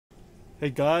Hey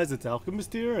guys, it's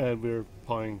Alchemist here, and we're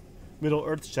playing Middle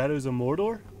Earth Shadows of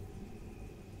Mordor.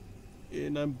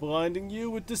 And I'm blinding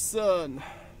you with the sun.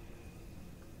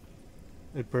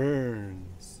 It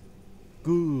burns.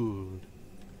 Good.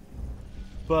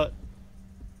 But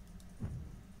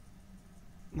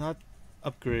not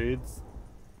upgrades.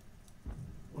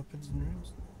 Weapons and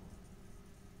rooms?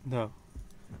 No.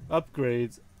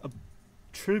 Upgrades.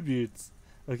 Tributes.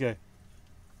 Okay.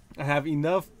 I have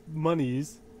enough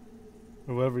monies,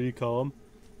 or whatever you call them,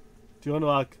 to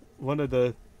unlock one of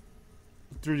the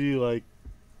 3D like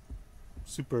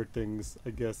super things,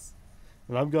 I guess.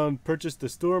 And I'm going to purchase the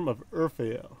Storm of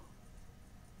Urfael.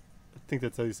 I think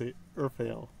that's how you say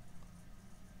Urfael.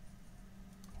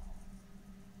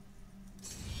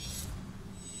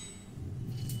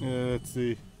 Let's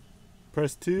see.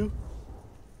 Press 2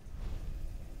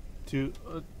 to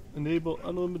enable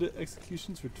unlimited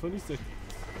executions for 20 seconds.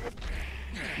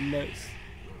 Nice.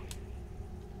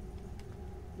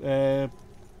 We're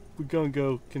gonna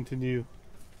go continue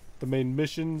the main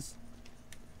missions.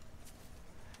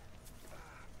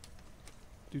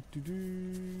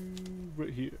 Right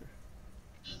here.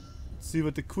 See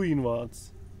what the Queen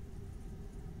wants.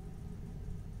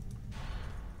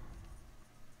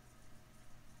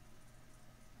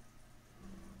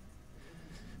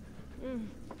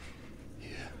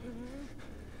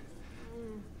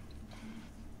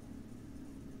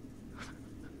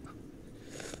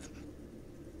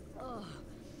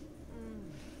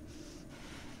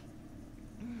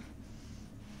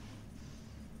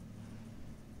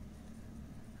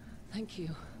 Thank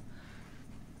you.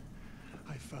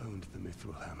 I found the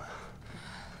mithril hammer.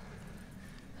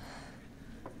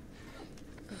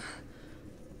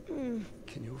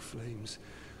 Can your flames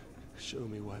show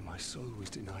me why my soul was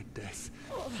denied death?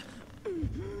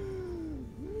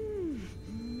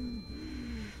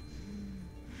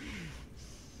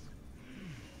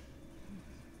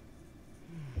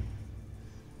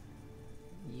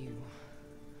 You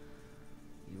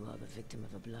are the victim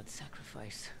of a blood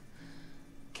sacrifice.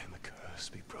 Can the curse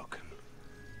be broken?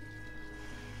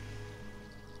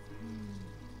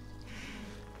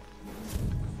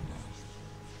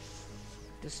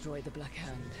 Destroy the Black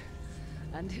Hand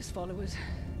and his followers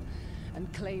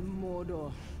and claim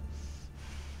Mordor.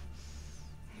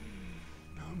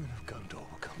 No men of Gondor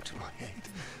will come to my aid.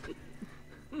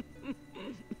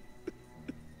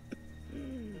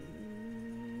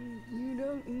 You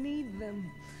don't need them.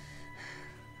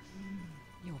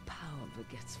 Your power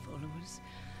begets followers,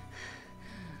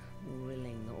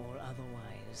 willing or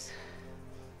otherwise.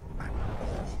 An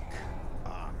orc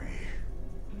army.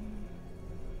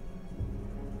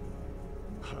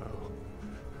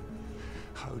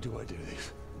 How do I do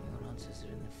this? Your answers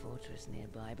are in the fortress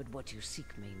nearby, but what you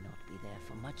seek may not be there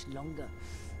for much longer.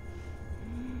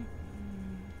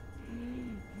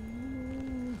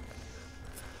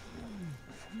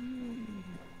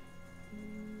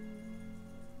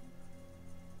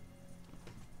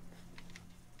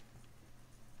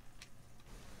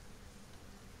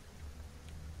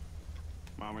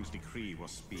 Marwen's decree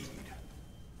was speed.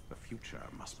 The future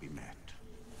must be met.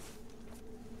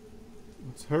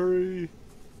 Let's hurry.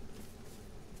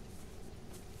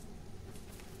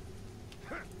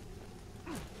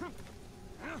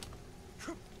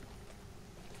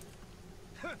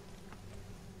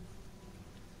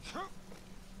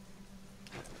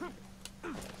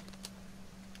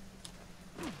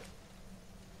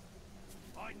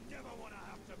 I never want to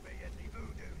have to be in the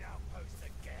Udun outpost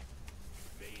again.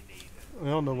 Me neither. I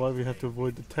don't know why we have to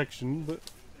avoid detection, but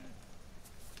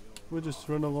we'll just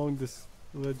run along this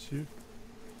ledge here.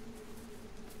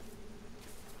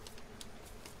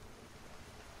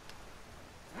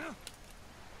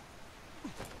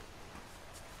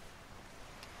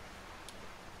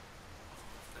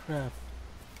 Crap.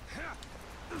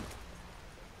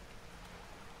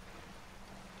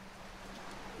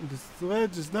 This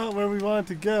ledge is not where we want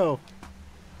to go.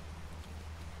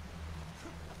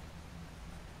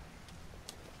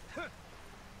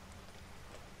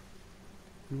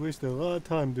 We wasted a lot of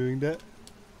time doing that.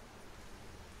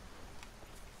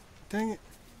 Dang it.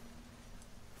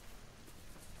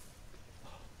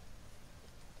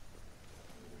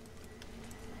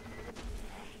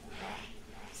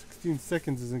 16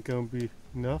 seconds isn't gonna be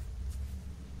enough.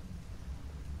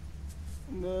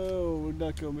 No, we're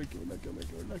not gonna make it, we're not gonna make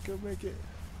it, we're not gonna make it.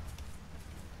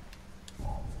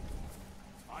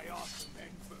 I asked the men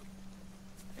for...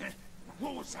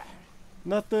 What was that?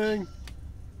 Nothing.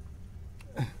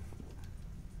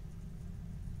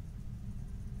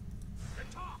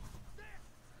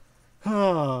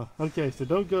 Ah, okay, so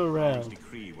don't go Marwen's around.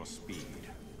 decree was speed.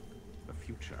 The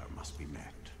future must be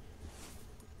met.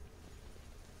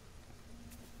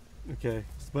 Okay,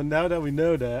 but now that we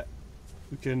know that,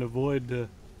 we can avoid the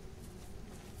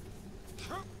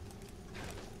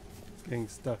getting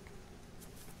stuck.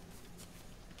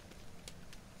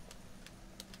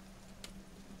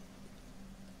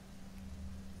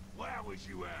 Where was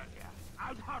you earlier?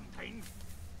 Out hunting?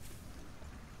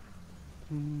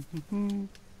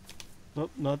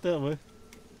 Nope, not that way.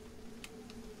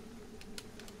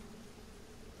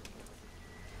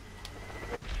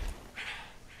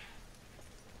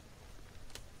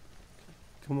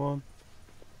 Come on.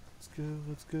 Let's go,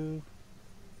 let's go.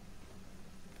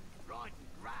 Riding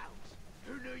grouse.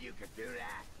 Who knew you could do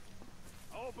that?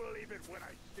 I'll believe it when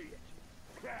I see it.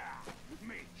 Yeah,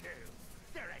 me too.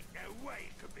 There ain't no way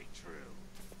it could be true.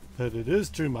 But it is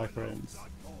true, my friends.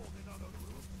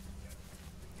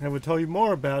 I would tell you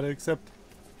more about it, except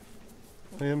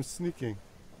I am sneaking.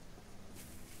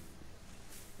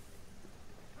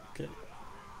 Okay.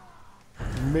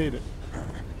 Made it.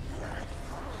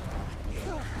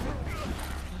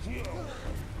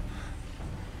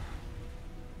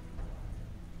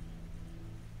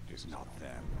 It is not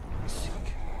them we seek,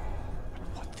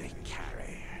 but what they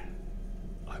carry.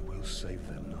 I will save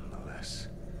them nonetheless.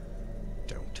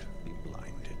 Don't be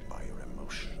blinded by your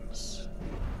emotions.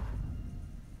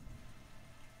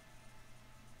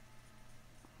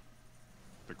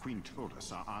 The Queen told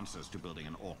us our answers to building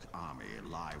an orc army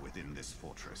lie within this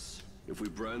fortress. If we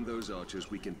brand those archers,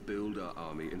 we can build our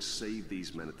army and save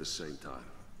these men at the same time.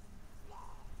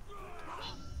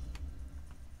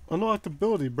 Unlocked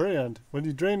ability, brand. When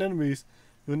you drain enemies,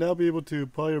 you will now be able to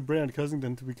apply your brand, causing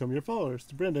them to become your followers.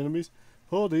 To brand enemies,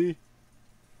 hold E.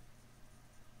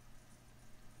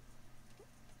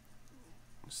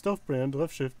 Stealth brand,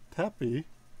 left shift, tap E.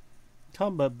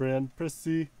 Combat brand, press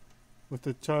C with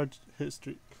the charged hit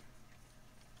streak.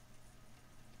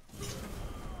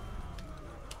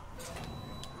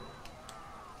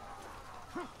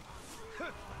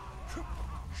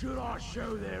 Should I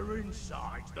show their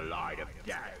insides the light of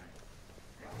day?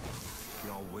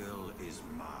 Your will is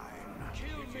mine.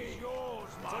 Kill me yours,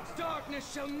 But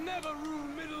darkness shall never rule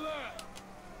Middle Earth.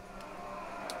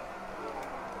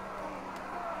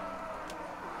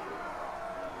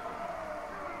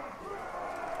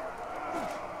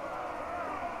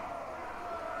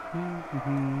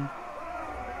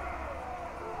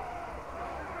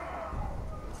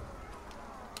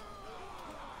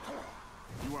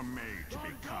 You are made to be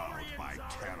cowed by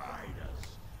terror.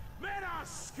 Men are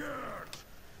scourged.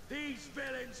 These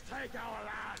villains take our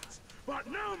lands, but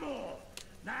no more.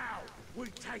 Now we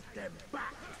take them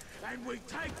back, and we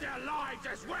take their lives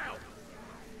as well.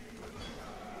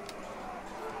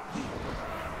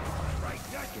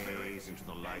 Gaze into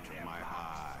the light of my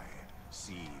eye.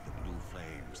 See the blue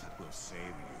flames that will save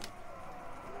you.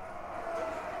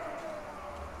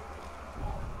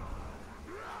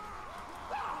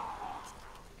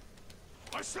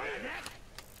 I see it.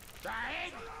 The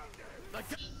head. The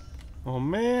Oh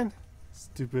man,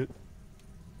 stupid.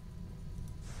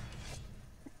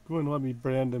 Go and let me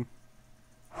brand him.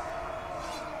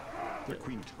 The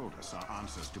Queen told us our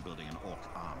answers to building an orc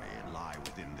army lie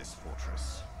within this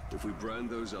fortress. If we brand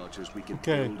those archers, we can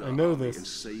Okay, build I our know army this. and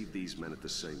save these men at the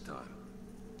same time.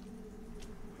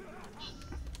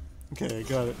 Okay, I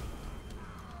got it.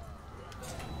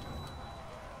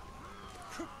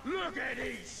 Look at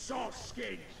these soft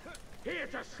skins, here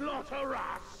to slaughter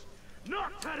us.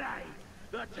 Not today.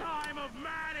 The time of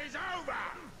man is over.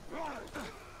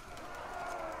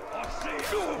 I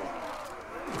see you.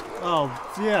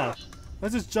 Oh, yeah.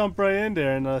 Let's just jump right in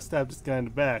there and stab this guy in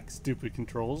the back. Stupid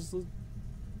controls.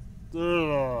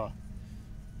 Ugh.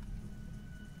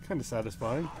 Kind of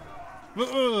satisfying.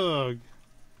 Ugh.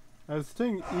 I was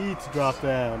hitting E to drop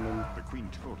down, and The Queen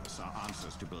told us our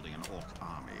answers to building an orc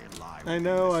army lie I within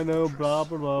know, this fortress. blah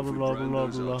blah blah If blah we blah brand blah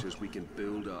those blah. archers, we can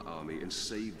build our army and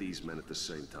save these men at the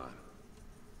same time.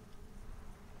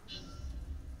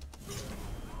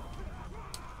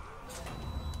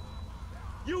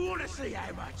 You want to see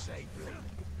how much they bleed?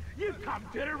 You've come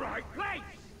to the right place.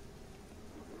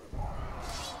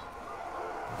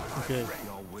 Okay.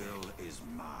 Your will is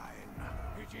mine.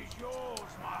 It is yours,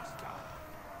 master.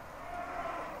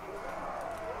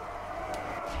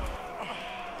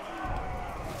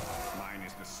 Mine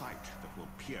is the sight that will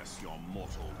pierce your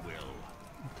mortal will.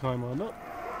 Climb on up.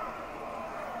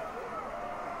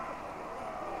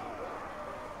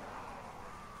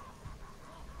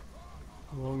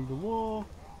 Along the wall.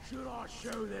 Should I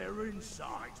show their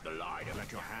insides the light of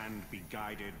Let your hand be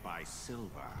guided by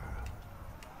silver.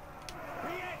 the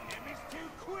ending is too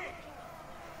quick.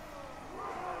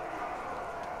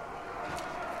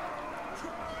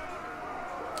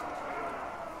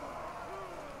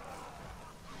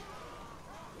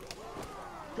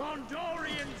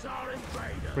 Gondorians are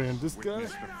invaders. Brand this guy.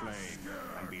 Witness the flame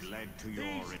and be led to your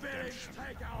These spirits redemption.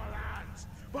 take our lands,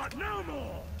 but no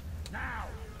more. Now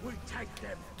we take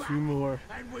them back. 2 more.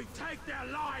 And we take their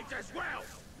lives as well.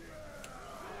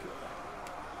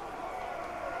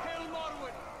 Hail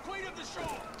Mordor, Queen of the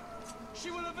Shore!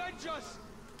 She will avenge us!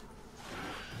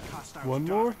 Cast out 1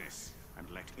 more. darkness and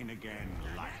let in again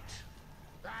light.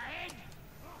 The head,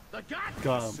 the gut,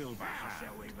 Got him. Silver how hand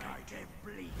shall we make guide them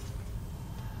you. bleed?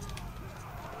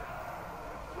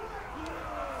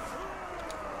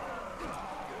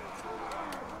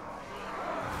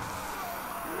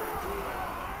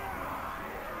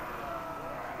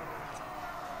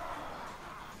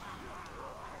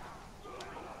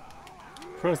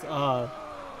 Press R.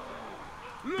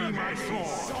 Look at these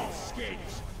soft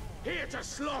skins, here to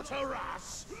slaughter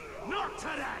us. Not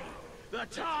today. The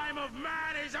time of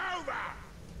man is over.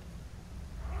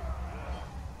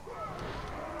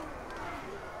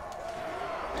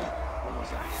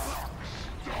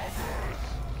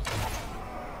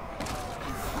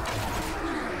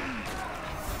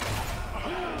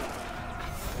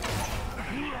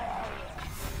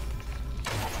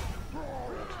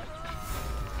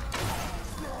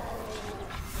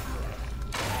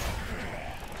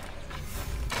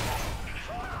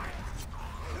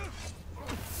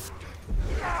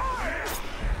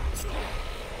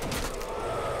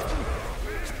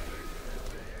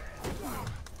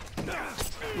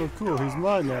 Oh, cool. He's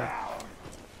mine now.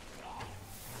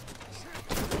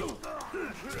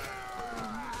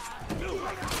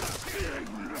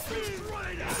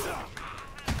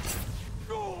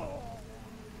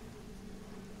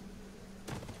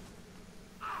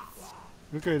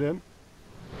 Okay then.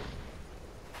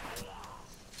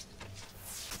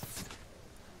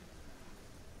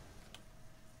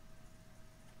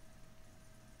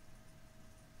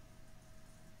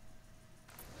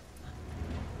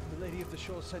 The Lady of the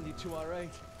Shore send you to our aid.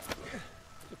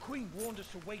 The Queen warned us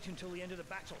to wait until the end of the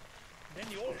battle. Then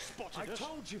the orcs spotted I us.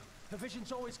 told you, her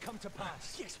visions always come to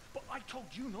pass. Yes, but I told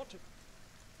you not to. Do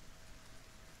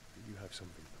you have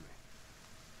something for me?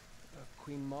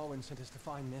 Queen Marwen sent us to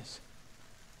find this.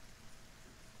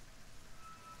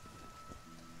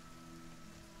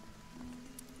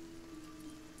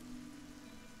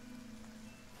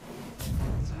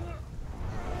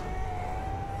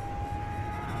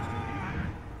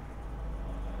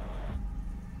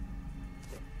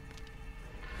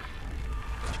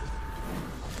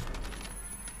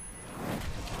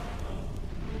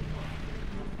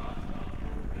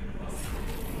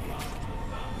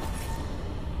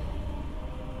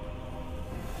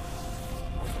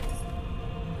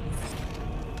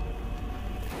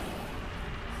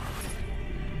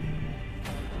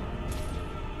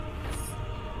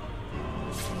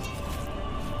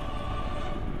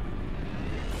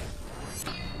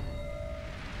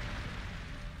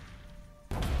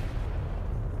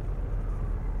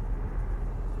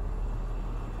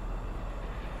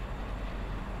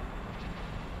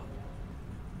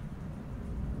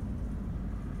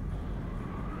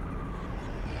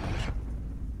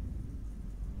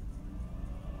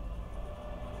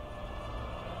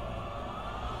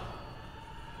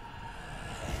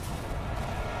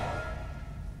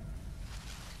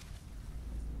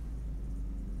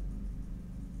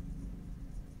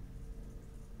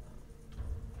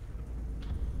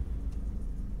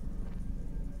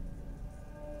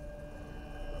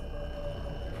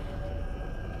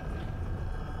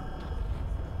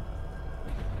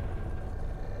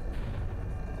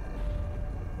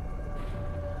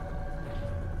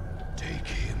 Take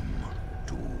him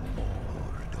to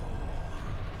Mordor.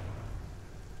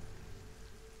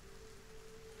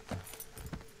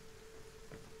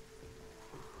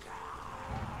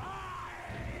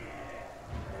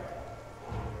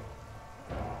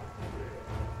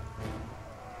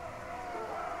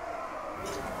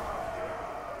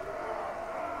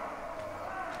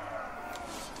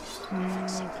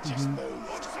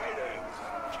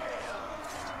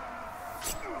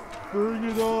 Bring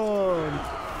it on!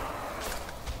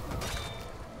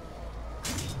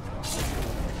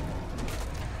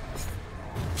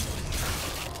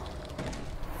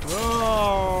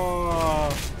 Ah!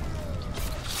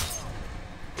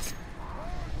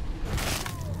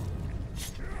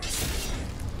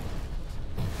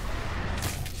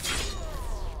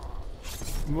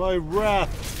 My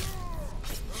wrath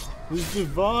is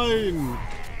divine!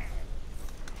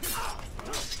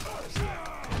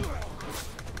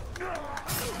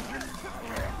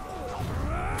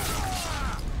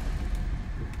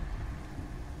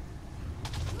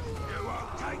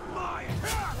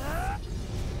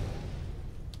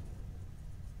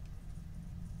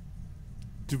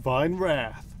 Divine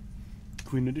wrath.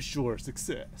 Queen of the Shore,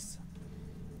 success.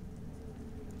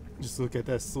 Just look at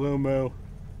that slow-mo.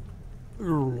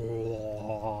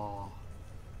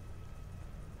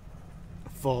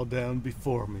 Fall down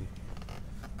before me.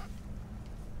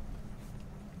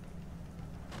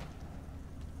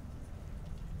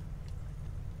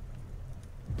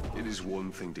 It is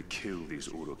one thing to kill these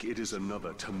Uruk, it is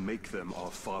another to make them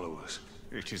our followers.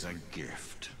 It is a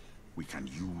gift. We can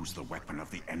use the weapon of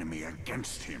the enemy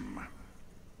against him.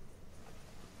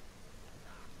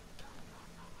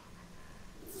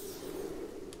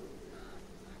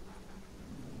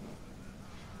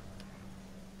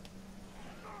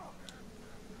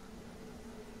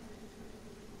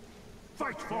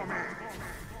 Fight for me!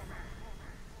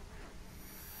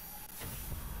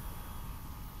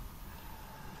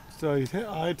 So you hit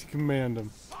I to command him.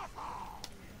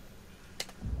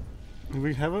 And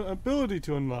we have an ability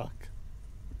to unlock.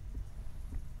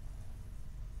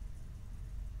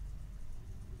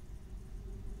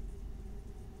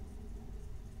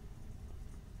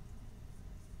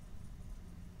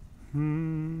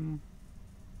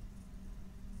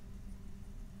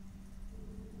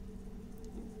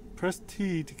 Press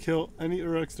T to kill any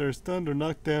Uruks that are stunned or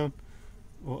knocked down,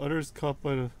 while others caught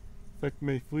by the effect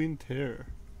may flee in terror.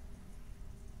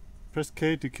 Press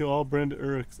K to kill all branded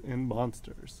Uruks and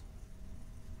monsters.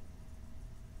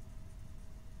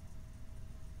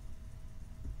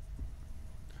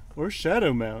 Or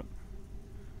Shadow Mount.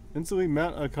 Instantly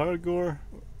mount a Karagor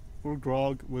or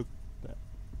Grog with that.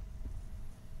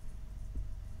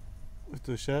 With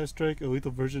the Shadow Strike, a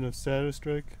lethal version of Shadow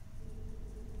Strike.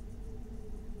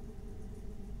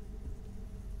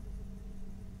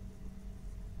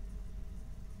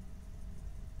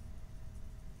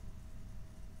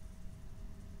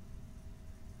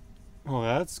 Oh,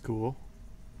 that's cool.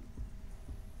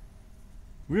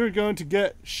 We are going to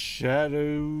get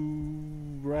Shadow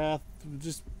Wrath,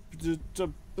 just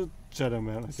Shadow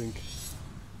Mount, I think.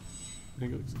 I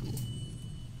think it looks cool.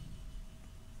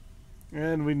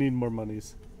 And we need more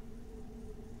monies.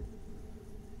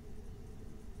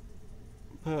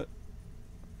 But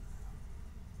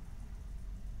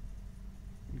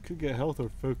we could get health or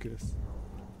focus.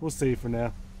 We'll save for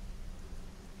now.